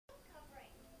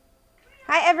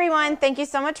Hi everyone, thank you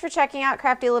so much for checking out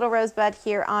Crafty Little Rosebud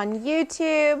here on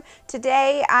YouTube.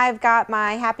 Today I've got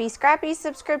my Happie Scrappie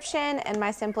subscription and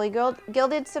my Simply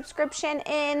Gilded subscription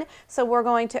in, so we're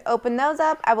going to open those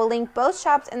up. I will link both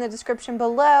shops in the description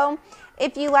below.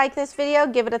 If you like this video,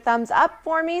 give it a thumbs up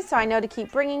for me so I know to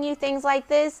keep bringing you things like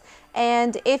this.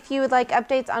 And if you would like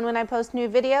updates on when I post new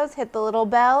videos, hit the little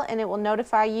bell and it will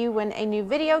notify you when a new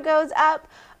video goes up.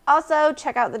 Also,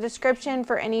 check out the description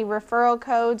for any referral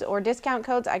codes or discount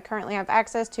codes I currently have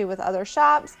access to with other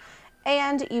shops.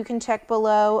 And you can check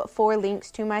below for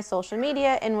links to my social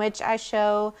media in which I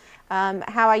show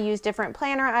how I use different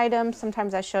planner items.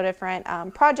 Sometimes I show different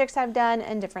projects I've done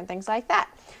and different things like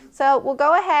that. So we'll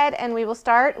go ahead and we will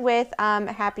start with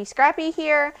Happie Scrappie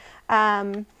here.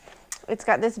 It's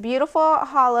got this beautiful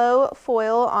hollow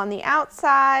foil on the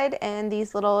outside and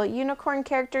these little unicorn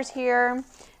characters here.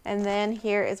 And then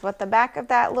here is what the back of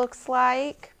that looks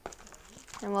like.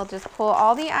 And we'll just pull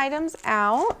all the items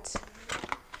out.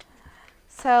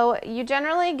 So you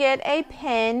generally get a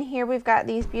pen. Here we've got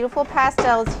these beautiful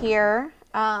pastels here.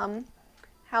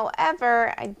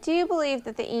 However, I do believe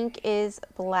that the ink is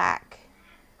black.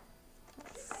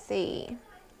 Let's see.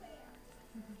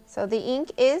 So the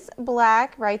ink is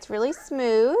black, writes really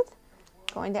smooth.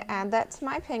 Going to add that to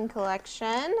my pen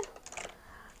collection.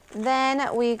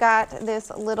 Then we got this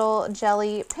little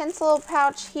jelly pencil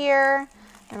pouch here,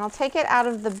 and I'll take it out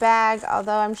of the bag,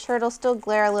 although I'm sure it'll still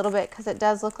glare a little bit because it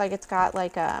does look like it's got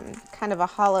like kind of a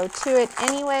hollow to it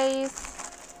anyways.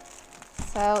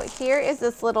 So here is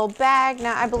this little bag.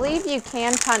 Now I believe you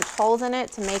can punch holes in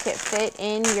it to make it fit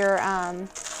in your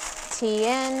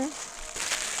TN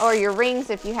or your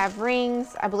rings if you have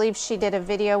rings. I believe she did a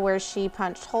video where she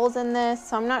punched holes in this,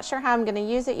 so I'm not sure how I'm going to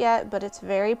use it yet, but it's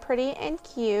very pretty and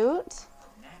cute.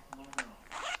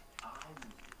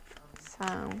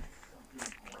 So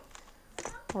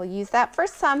we'll use that for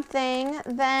something.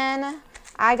 Then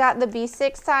I got the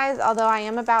B6 size, although I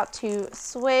am about to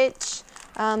switch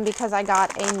because I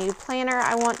got a new planner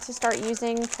I want to start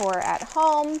using for at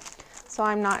home. So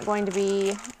I'm not going to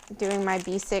be doing my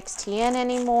B6 TN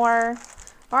anymore.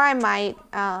 Or I might,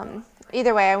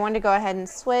 either way, I wanted to go ahead and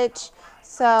switch.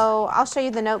 So I'll show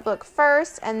you the notebook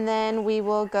first, and then we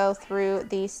will go through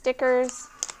the stickers.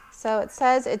 So it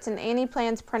says it's an Annie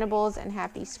Plans Printables and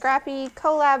Happie Scrappie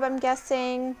collab, I'm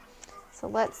guessing. So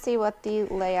let's see what the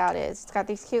layout is. It's got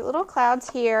these cute little clouds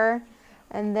here,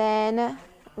 and then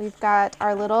we've got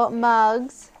our little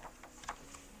mugs.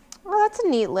 Well, that's a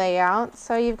neat layout.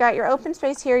 So you've got your open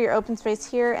space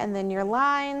here, and then your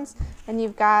lines, and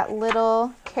you've got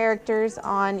little characters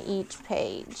on each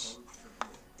page.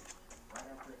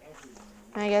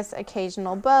 I guess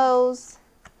occasional bows.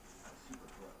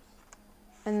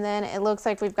 And then it looks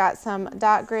like we've got some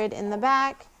dot grid in the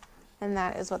back, and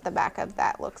that is what the back of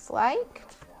that looks like.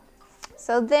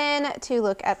 So then to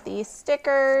look at these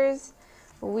stickers,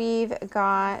 we've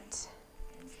got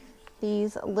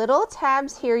these little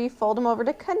tabs here. You fold them over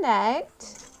to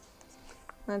connect.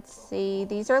 Let's see,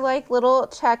 these are like little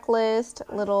checklist,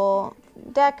 little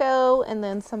deco, and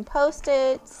then some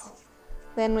post-its.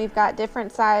 Then we've got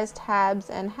different size tabs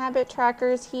and habit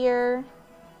trackers here.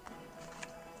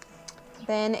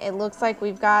 Then it looks like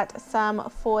we've got some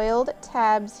foiled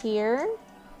tabs here.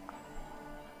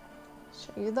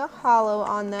 Show you the hollow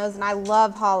on those, and I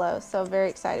love hollow, so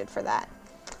very excited for that.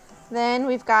 Then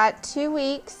we've got 2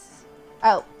 weeks.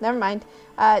 Oh, never mind.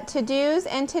 To-dos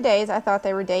and todays, I thought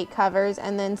they were date covers,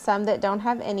 and then some that don't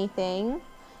have anything.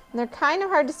 And they're kind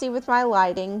of hard to see with my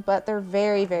lighting, but they're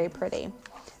very, very pretty.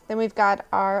 Then we've got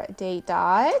our date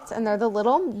dots, and they're the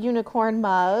little unicorn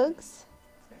mugs.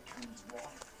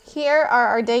 Here are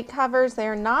our date covers. They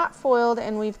are not foiled,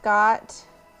 and we've got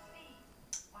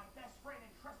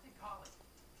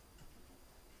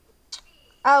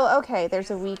oh, okay, there's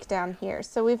a week down here.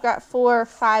 So we've got 4 or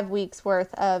 5 weeks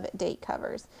worth of date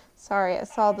covers. Sorry, I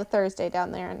saw the Thursday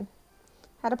down there and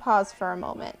had to pause for a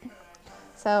moment.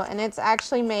 So, and it's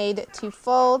actually made to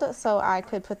fold, so I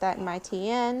could put that in my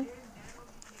TN.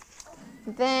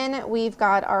 Then we've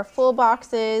got our full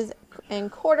boxes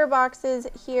and quarter boxes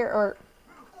here, or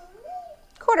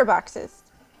quarter boxes.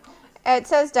 It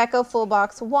says Deco Full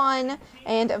Box 1,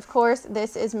 and of course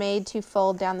this is made to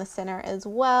fold down the center as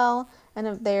well.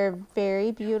 And they're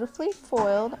very beautifully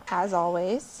foiled, as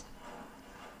always.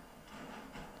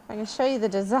 I can show you the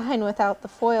design without the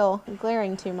foil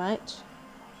glaring too much.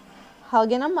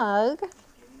 Hug in a mug.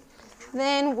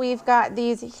 Then we've got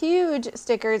these huge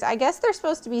stickers. I guess they're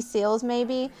supposed to be seals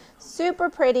maybe. Super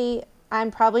pretty.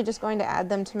 I'm probably just going to add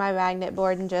them to my magnet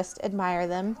board and just admire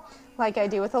them like I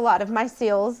do with a lot of my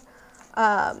seals.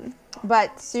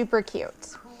 But super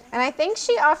cute. And I think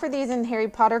she offered these in Harry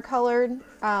Potter colored,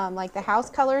 like the house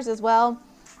colors as well.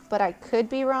 But I could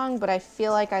be wrong, but I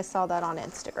feel like I saw that on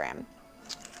Instagram.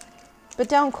 But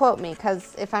don't quote me,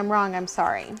 because if I'm wrong, I'm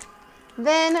sorry.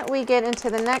 Then we get into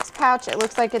the next pouch. It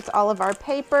looks like it's all of our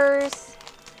papers.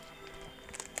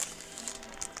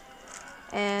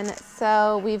 And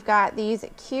so we've got these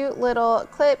cute little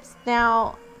clips.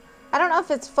 Now, I don't know if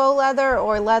it's faux leather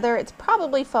or leather. It's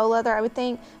probably faux leather, I would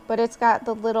think. But it's got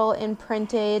the little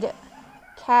imprinted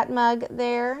cat mug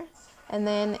there. And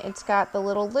then it's got the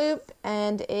little loop.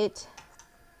 And it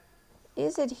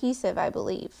is adhesive, I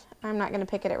believe. I'm not going to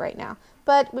pick at it right now.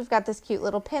 But we've got this cute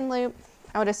little pin loop.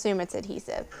 I would assume it's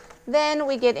adhesive. Then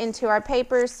we get into our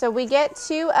papers. So we get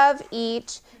 2 of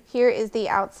each. Here is the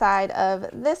outside of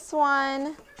this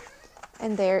one,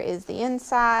 and there is the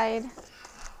inside.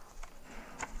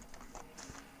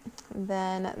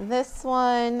 Then this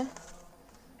one.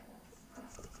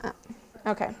 Oh,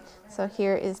 okay, so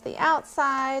here is the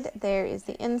outside, there is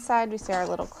the inside. We see our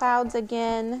little clouds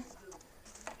again.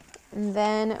 And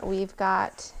then we've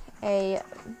got a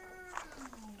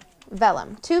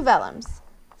vellum, 2 vellums.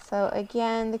 So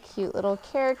again, the cute little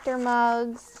character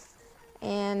mugs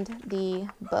and the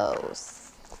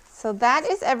bows. So that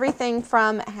is everything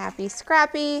from Happie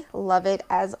Scrappie. Love it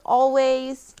as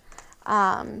always.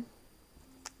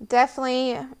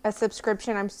 Definitely a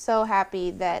subscription I'm so happy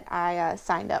that I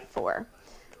signed up for.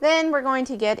 Then we're going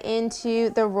to get into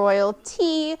the royal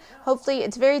tea. Hopefully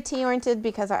it's very tea oriented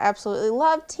because I absolutely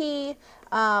love tea.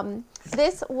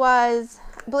 This was,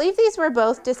 I believe these were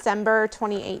both December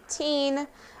 2018.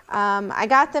 I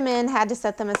got them in, had to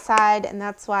set them aside, and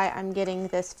that's why I'm getting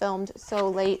this filmed so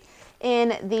late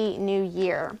in the new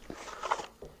year.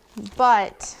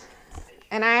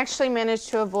 And I actually managed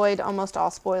to avoid almost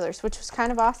all spoilers, which was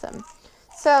kind of awesome.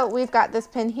 So we've got this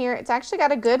pin here. It's actually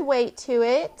got a good weight to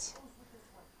it.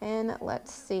 And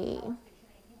let's see.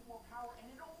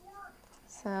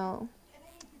 So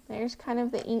there's kind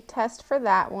of the ink test for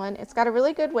that one. It's got a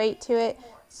really good weight to it.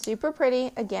 Super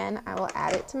pretty. Again, I will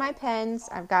add it to my pens.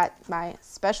 I've got my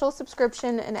special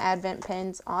subscription and advent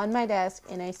pens on my desk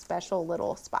in a special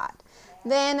little spot.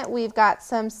 Then we've got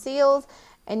some seals,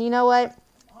 and you know what?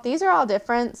 These are all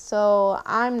different, so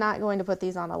I'm not going to put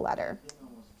these on a letter.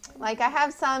 Like, I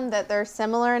have some that they're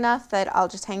similar enough that I'll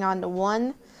just hang on to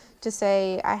one to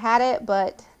say I had it,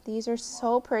 but these are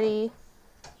so pretty,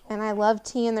 and I love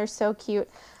tea, and they're so cute.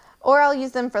 Or I'll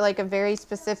use them for like a very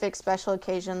specific special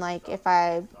occasion, like if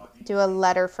I do a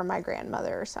letter for my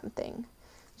grandmother or something.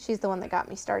 She's the one that got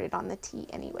me started on the tea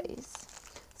anyways.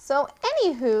 So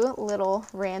anywho, little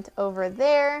rant over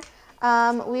there.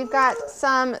 We've got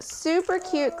some super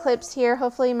cute clips here.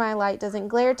 Hopefully my light doesn't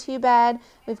glare too bad.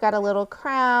 We've got a little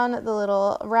crown, the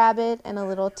little rabbit, and a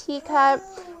little teacup.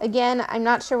 Again, I'm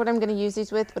not sure what I'm going to use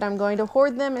these with, but I'm going to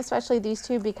hoard them, especially these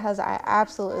 2, because I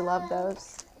absolutely love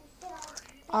those.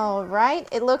 All right,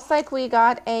 it looks like we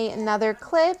got another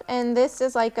clip, and this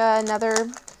is like another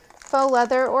faux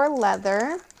leather or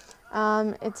leather.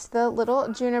 It's the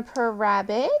little juniper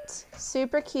rabbit.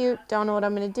 Super cute. Don't know what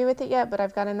I'm going to do with it yet, but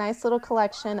I've got a nice little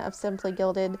collection of Simply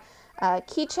Gilded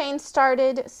keychains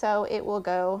started, so it will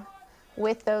go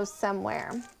with those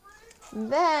somewhere.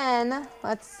 Then,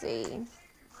 let's see.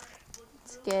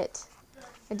 Let's get...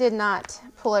 I did not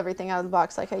pull everything out of the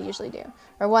box like I usually do,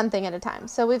 or one thing at a time.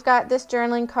 So we've got this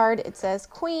journaling card. It says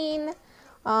Queen.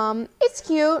 It's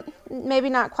cute. Maybe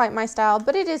not quite my style,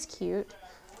 but it is cute.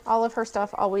 All of her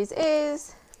stuff always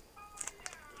is.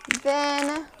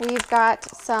 Then we've got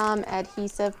some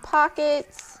adhesive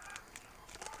pockets.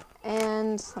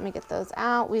 And let me get those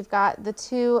out. We've got the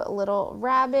 2 little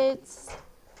rabbits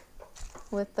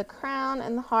with the crown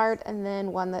and the heart, and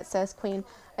then one that says Queen.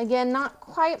 Again, not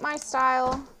quite my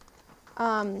style,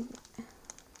 but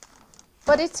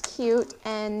it's cute,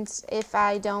 and if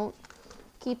I don't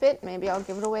keep it, maybe I'll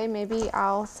give it away, maybe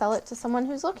I'll sell it to someone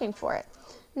who's looking for it.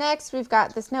 Next, we've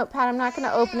got this notepad. I'm not going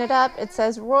to open it up. It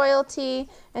says Royalty,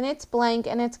 and it's blank,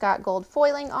 and it's got gold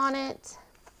foiling on it.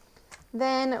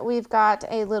 Then we've got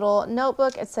a little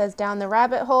notebook. It says Down the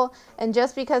Rabbit Hole, and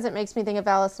just because it makes me think of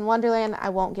Alice in Wonderland, I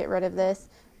won't get rid of this.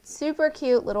 Super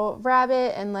cute little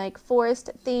rabbit and like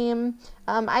forest theme.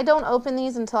 I don't open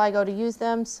these until I go to use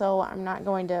them, so I'm not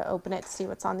going to open it to see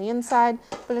what's on the inside,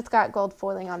 but it's got gold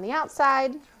foiling on the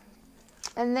outside.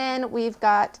 And then we've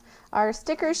got our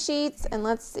sticker sheets, and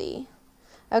let's see.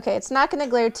 Okay, it's not going to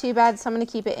glare too bad, so I'm going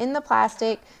to keep it in the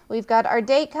plastic. We've got our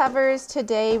date covers,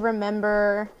 today,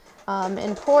 remember,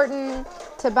 important,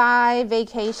 to buy,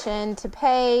 vacation, to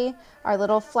pay, our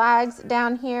little flags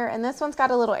down here, and this one's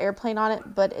got a little airplane on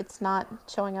it, but it's not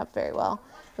showing up very well.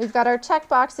 We've got our check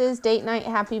boxes, date night,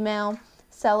 happy mail,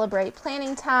 Celebrate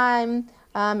Planning Time,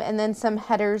 and then some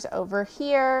headers over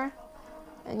here.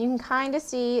 And you can kind of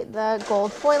see the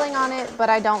gold foiling on it, but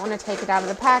I don't want to take it out of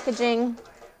the packaging.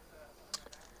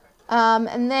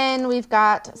 And then we've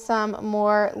got some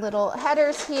more little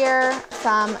headers here,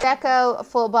 some deco,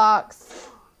 full box,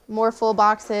 more full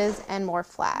boxes, and more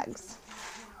flags.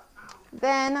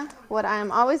 Then what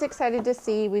I'm always excited to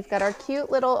see, we've got our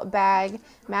cute little bag,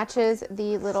 matches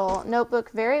the little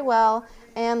notebook very well.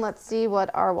 And let's see what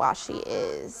our washi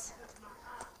is.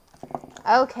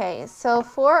 Okay, so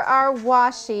for our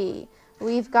washi,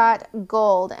 we've got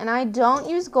gold, and I don't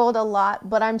use gold a lot,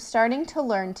 but I'm starting to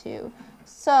learn to.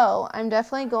 So I'm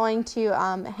definitely going to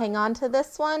hang on to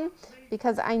this one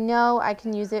because I know I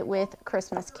can use it with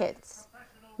Christmas kits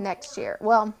next year.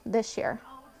 Well, this year.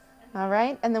 All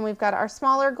right, and then we've got our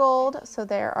smaller gold, so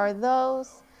there are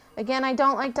those. Again, I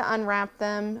don't like to unwrap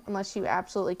them unless you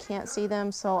absolutely can't see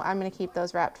them, so I'm going to keep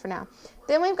those wrapped for now.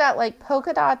 Then we've got like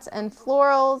polka dots and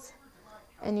florals,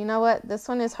 and you know what? This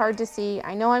one is hard to see.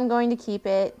 I know I'm going to keep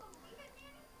it.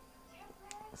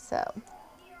 So.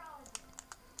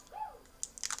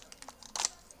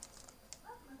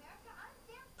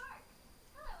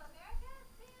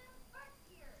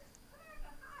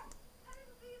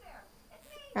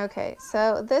 Okay,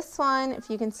 so this one, if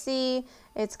you can see,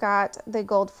 it's got the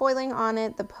gold foiling on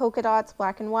it, the polka dots,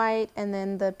 black and white, and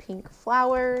then the pink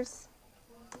flowers.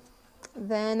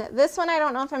 Then this one I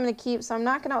don't know if I'm going to keep, so I'm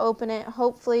not going to open it.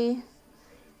 Hopefully,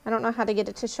 I don't know how to get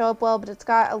it to show up well, but it's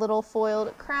got a little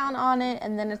foiled crown on it,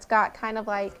 and then it's got kind of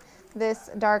like this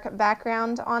dark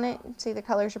background on it. See, the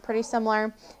colors are pretty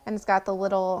similar, and it's got the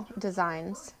little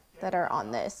designs that are on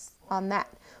that.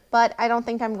 But I don't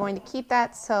think I'm going to keep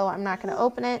that, so I'm not going to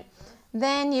open it.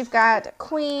 Then you've got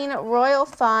Queen Royal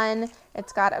Fun.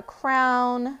 It's got a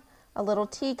crown, a little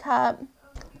teacup.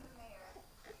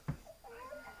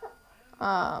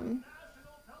 I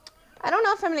don't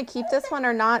know if I'm going to keep this one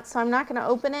or not, so I'm not going to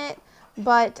open it.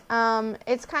 But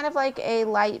it's kind of like a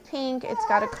light pink. It's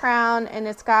got a crown, and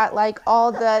it's got like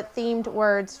all the themed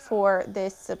words for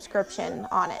this subscription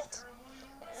on it.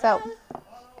 So.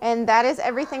 And that is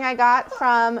everything I got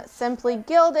from Simply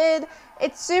Gilded.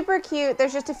 It's super cute.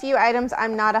 There's just a few items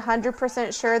I'm not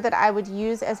 100% sure that I would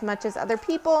use as much as other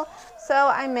people, so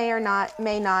I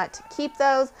may not keep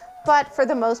those. But for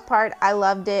the most part, I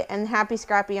loved it. And Happie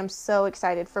Scrappie, I'm so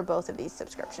excited for both of these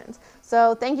subscriptions.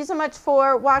 So thank you so much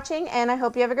for watching, and I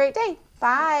hope you have a great day.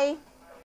 Bye.